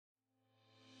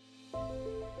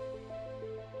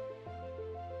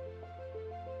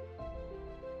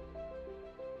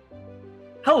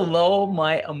Hello,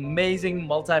 my amazing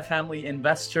multifamily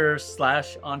investor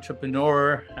slash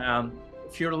entrepreneur.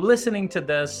 If you're listening to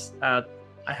this, I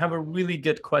have a really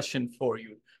good question for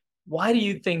you. Why do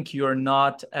you think you're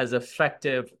not as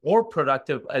effective or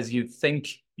productive as you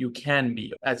think you can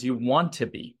be, as you want to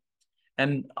be?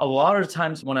 And a lot of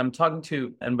times when I'm talking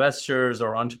to investors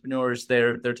or entrepreneurs,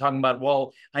 they're talking about,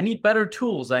 well, I need better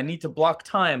tools. I need to block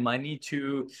time. I need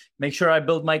to make sure I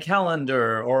build my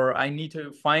calendar, or I need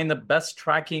to find the best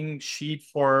tracking sheet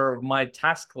for my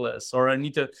task list, or I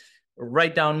need to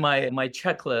write down my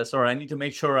checklist, or I need to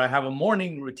make sure I have a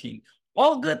morning routine.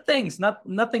 All good things,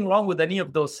 nothing wrong with any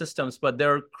of those systems, but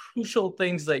there are crucial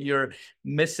things that you're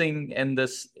missing in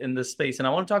this space. And I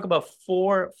want to talk about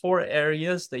four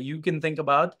areas that you can think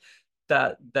about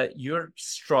that you're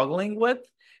struggling with,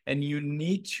 and you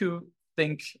need to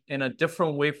think in a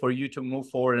different way for you to move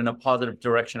forward in a positive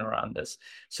direction around this.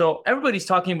 So everybody's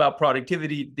talking about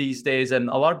productivity these days, and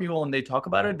a lot of people, when they talk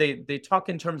about it, they talk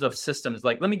in terms of systems.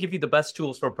 Like, let me give you the best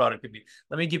tools for productivity.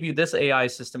 Let me give you this AI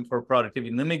system for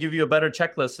productivity. Let me give you a better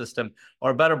checklist system,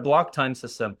 or a better block time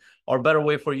system, or a better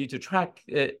way for you to track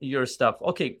your stuff.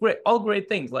 Okay, great. All great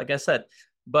things, like I said.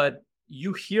 But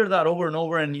you hear that over and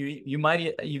over, and you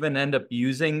might even end up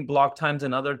using block times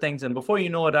and other things. And before you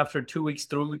know it, after 2 weeks,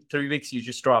 3 weeks, you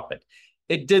just drop it.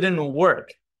 It didn't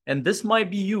work. And this might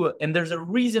be you. And there's a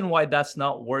reason why that's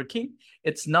not working.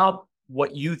 It's not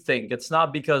what you think. It's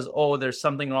not because, oh, there's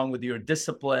something wrong with your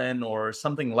discipline or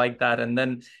something like that. And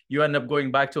then you end up going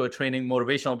back to a training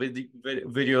motivational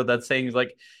video that's saying,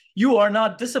 like, you are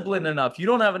not disciplined enough. You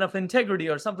don't have enough integrity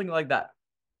or something like that.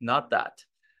 Not that.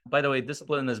 By the way,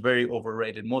 discipline is very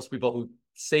overrated. Most people who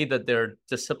say that they're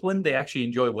disciplined, they actually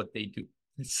enjoy what they do.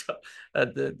 So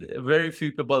the very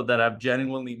few people that I've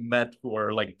genuinely met who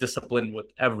are like disciplined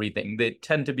with everything, they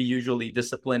tend to be usually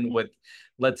disciplined with,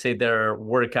 let's say, their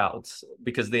workouts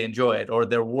because they enjoy it, or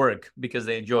their work because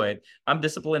they enjoy it. I'm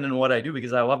disciplined in what I do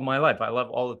because I love my life. I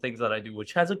love all the things that I do,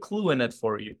 which has a clue in it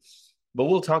for you. But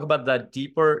we'll talk about that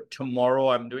deeper tomorrow.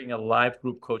 I'm doing a live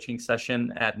group coaching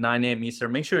session at 9 a.m.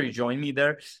 Eastern. Make sure you join me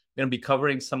there. I'm going to be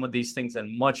covering some of these things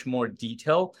in much more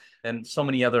detail, and so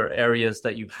many other areas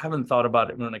that you haven't thought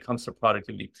about when it comes to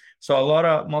productivity. So a lot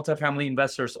of multifamily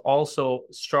investors also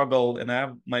struggle, and I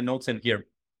have my notes in here.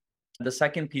 The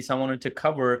second piece I wanted to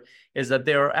cover is that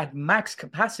they're at max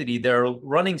capacity. They're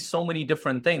running so many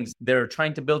different things. They're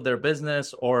trying to build their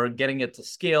business or getting it to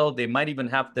scale. They might even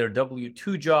have their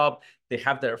W-2 job. They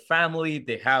have their family.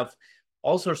 They have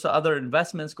all sorts of other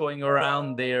investments going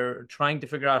around. They're trying to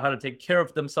figure out how to take care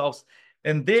of themselves.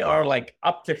 And they are like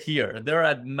up to here. They're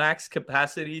at max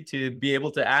capacity to be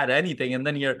able to add anything. And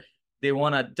then they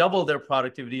want to double their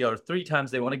productivity, or 3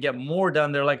 times. They want to get more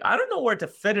done. They're like, I don't know where to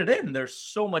fit it in. There's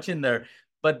so much in there.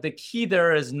 But the key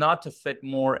there is not to fit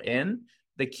more in.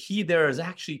 The key there is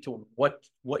actually to what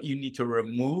you need to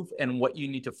remove and what you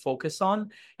need to focus on.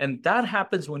 And that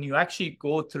happens when you actually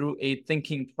go through a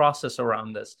thinking process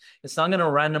around this. It's not going to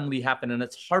randomly happen. And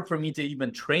it's hard for me to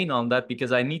even train on that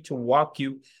because I need to walk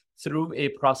you through a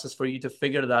process for you to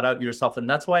figure that out yourself. And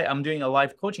that's why I'm doing a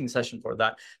live coaching session for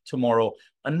that tomorrow.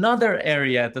 Another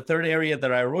area, the third area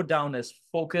that I wrote down, is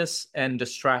focus and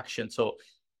distraction.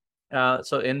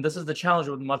 And this is the challenge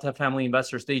with multifamily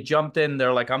investors. They jumped in,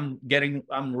 they're like, I'm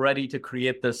ready to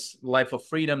create this life of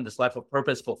freedom, this life of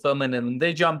purpose, fulfillment. And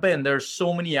they jump in, there's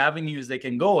so many avenues they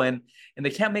can go in, and they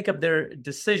can't make up their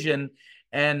decision.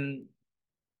 And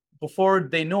before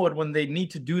they know it, when they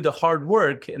need to do the hard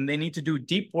work and they need to do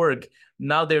deep work,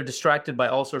 now they're distracted by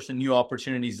all sorts of new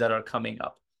opportunities that are coming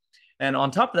up. And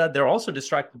on top of that, they're also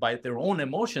distracted by their own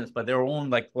emotions, by their own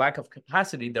like lack of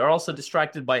capacity. They're also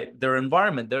distracted by their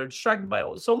environment. They're distracted by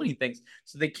so many things.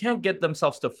 So they can't get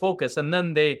themselves to focus. And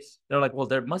then they're like, well,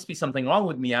 there must be something wrong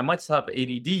with me. I might have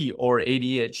ADD or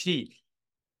ADHD.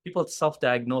 People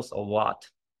self-diagnose a lot.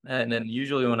 And then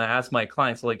usually when I ask my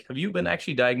clients, like, have you been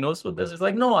actually diagnosed with this? It's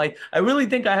like, no, I really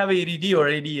think I have ADD or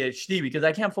ADHD because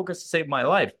I can't focus to save my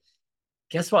life.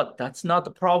 Guess what? That's not the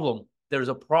problem. There's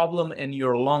a problem in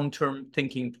your long-term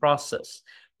thinking process.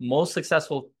 Most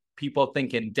successful people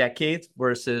think in decades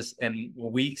versus in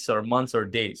weeks or months or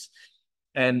days.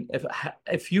 And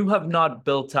if you have not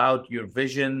built out your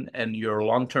vision and your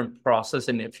long-term process,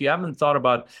 and if you haven't thought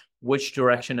about which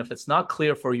direction, if it's not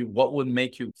clear for you, what would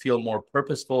make you feel more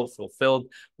purposeful, fulfilled,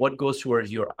 what goes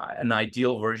towards an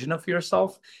ideal version of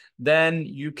yourself, then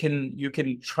you can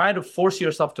try to force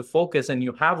yourself to focus, and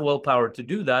you have willpower to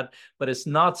do that, but it's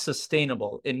not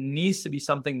sustainable. It needs to be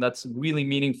something that's really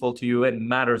meaningful to you and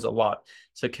matters a lot.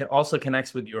 So it also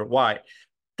connects with your why.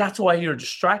 That's why you're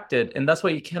distracted, and that's why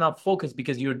you cannot focus,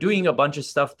 because you're doing a bunch of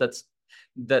stuff that's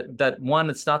that one,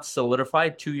 it's not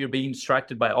solidified. Two, you're being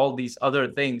distracted by all these other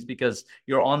things because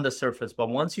you're on the surface. But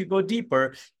once you go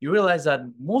deeper, you realize that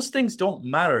most things don't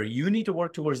matter. You need to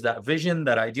work towards that vision,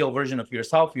 that ideal version of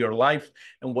yourself, your life,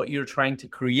 and what you're trying to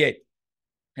create.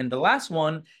 And the last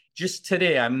one, just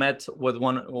today, I met with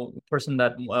one person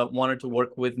that wanted to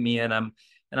work with me, and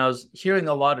I was hearing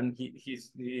a lot, and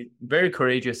he's very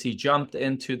courageous. He jumped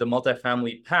into the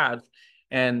multifamily path,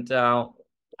 and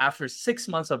after 6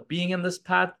 months of being in this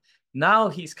path, now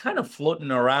he's kind of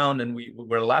floating around, and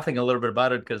we're laughing a little bit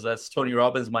about it because, as Tony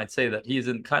Robbins might say, that he's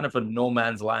in kind of a no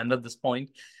man's land at this point,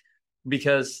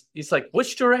 because he's like,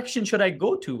 which direction should I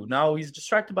go to? Now he's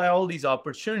distracted by all these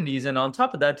opportunities. And on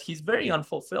top of that, he's very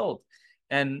unfulfilled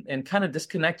and kind of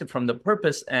disconnected from the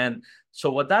purpose. And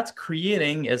so what that's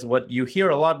creating is what you hear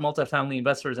a lot of multifamily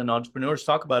investors and entrepreneurs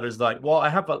talk about is like, well, I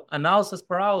have an analysis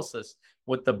paralysis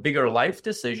with the bigger life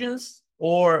decisions,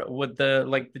 or with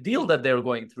the deal that they're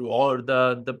going through, or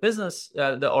the business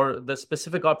or the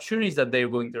specific opportunities that they're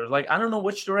going through. Like, I don't know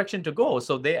which direction to go.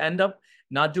 So they end up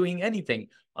not doing anything.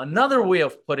 Another way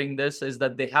of putting this is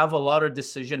that they have a lot of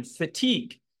decision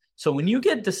fatigue. So when you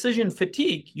get decision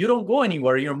fatigue, you don't go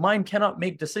anywhere. Your mind cannot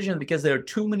make decisions because there are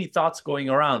too many thoughts going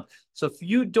around. So if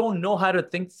you don't know how to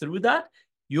think through that,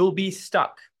 you'll be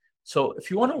stuck. So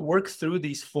if you want to work through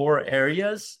these 4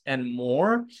 areas and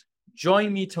more,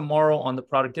 join me tomorrow on the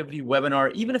productivity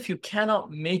webinar. Even if you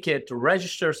cannot make it, to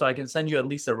register so I can send you at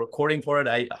least a recording for it.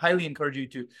 I highly encourage you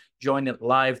to join it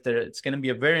live. It's going to be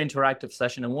a very interactive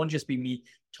session. It won't just be me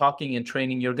talking and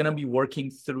training. You're going to be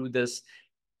working through this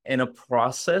in a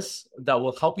process that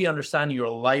will help you understand your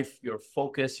life, your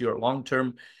focus, your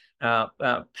long-term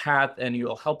path, and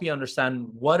you'll help you understand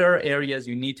what are areas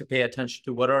you need to pay attention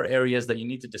to, what are areas that you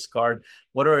need to discard,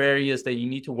 what are areas that you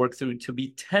need to work through to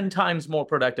be 10 times more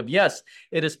productive. Yes,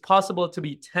 it is possible to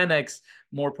be 10x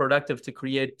more productive, to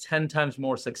create 10 times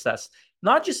more success,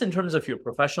 not just in terms of your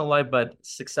professional life, but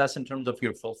success in terms of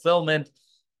your fulfillment,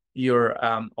 your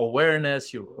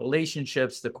awareness, your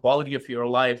relationships, the quality of your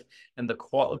life, and the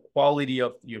quality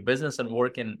of your business and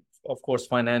work, and of course,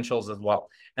 financials as well,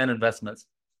 and investments.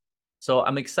 So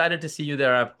I'm excited to see you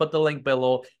there. I've put the link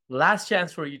below. Last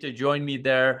chance for you to join me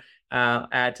there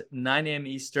at 9 a.m.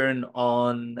 Eastern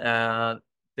on,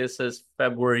 this is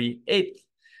February 8th.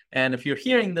 And if you're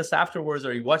hearing this afterwards,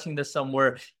 or you're watching this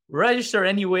somewhere, register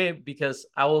anyway, because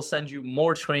I will send you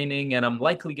more training, and I'm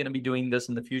likely going to be doing this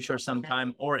in the future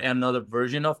sometime, or another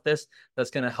version of this that's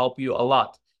going to help you a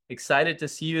lot. Excited to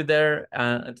see you there.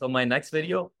 Until my next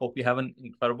video, hope you have an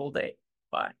incredible day.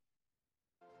 Bye.